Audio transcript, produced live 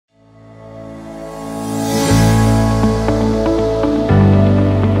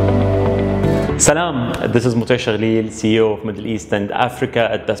Salam, this is Mutay Shaghlil, CEO of Middle East and Africa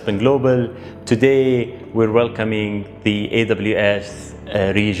at Bespin Global. Today we're welcoming the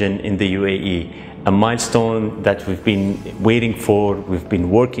AWS region in the UAE, a milestone that we've been waiting for, we've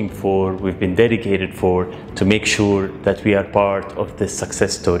been working for, we've been dedicated for to make sure that we are part of this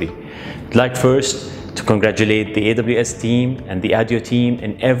success story. I'd like first to congratulate the AWS team and the ADIO team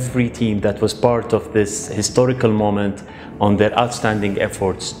and every team that was part of this historical moment on their outstanding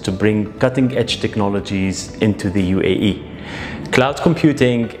efforts to bring cutting-edge technologies into the UAE. Cloud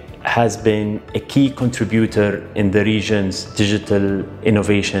computing has been a key contributor in the region's digital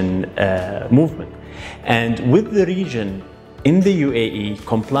innovation movement. And with the region in the UAE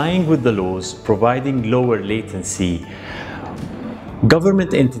complying with the laws, providing lower latency,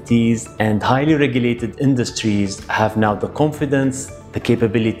 government entities and highly regulated industries have now the confidence, the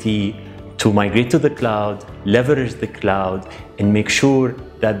capability to migrate to the cloud, leverage the cloud, and make sure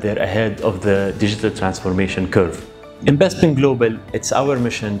that they're ahead of the digital transformation curve. In Bespin Global, it's our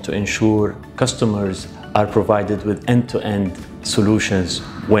mission to ensure customers are provided with end-to-end solutions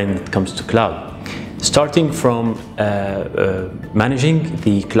when it comes to cloud. Starting from managing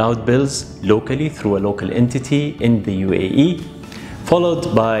the cloud bills locally through a local entity in the UAE,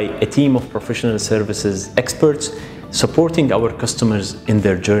 followed by a team of professional services experts supporting our customers in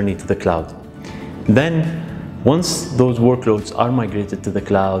their journey to the cloud. Then, once those workloads are migrated to the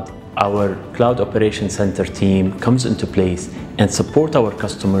cloud, our Cloud Operations Center team comes into place and support our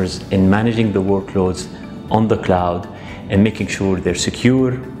customers in managing the workloads on the cloud and making sure they're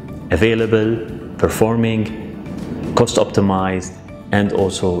secure, available, performing, cost optimized, and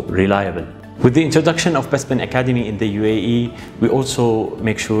also reliable. With the introduction of Bespin Academy in the UAE, we also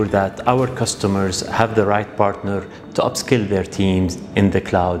make sure that our customers have the right partner to upskill their teams in the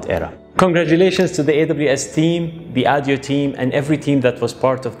cloud era. Congratulations to the AWS team, the ADIO team, and every team that was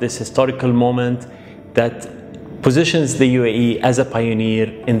part of this historical moment that positions the UAE as a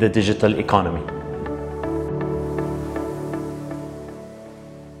pioneer in the digital economy.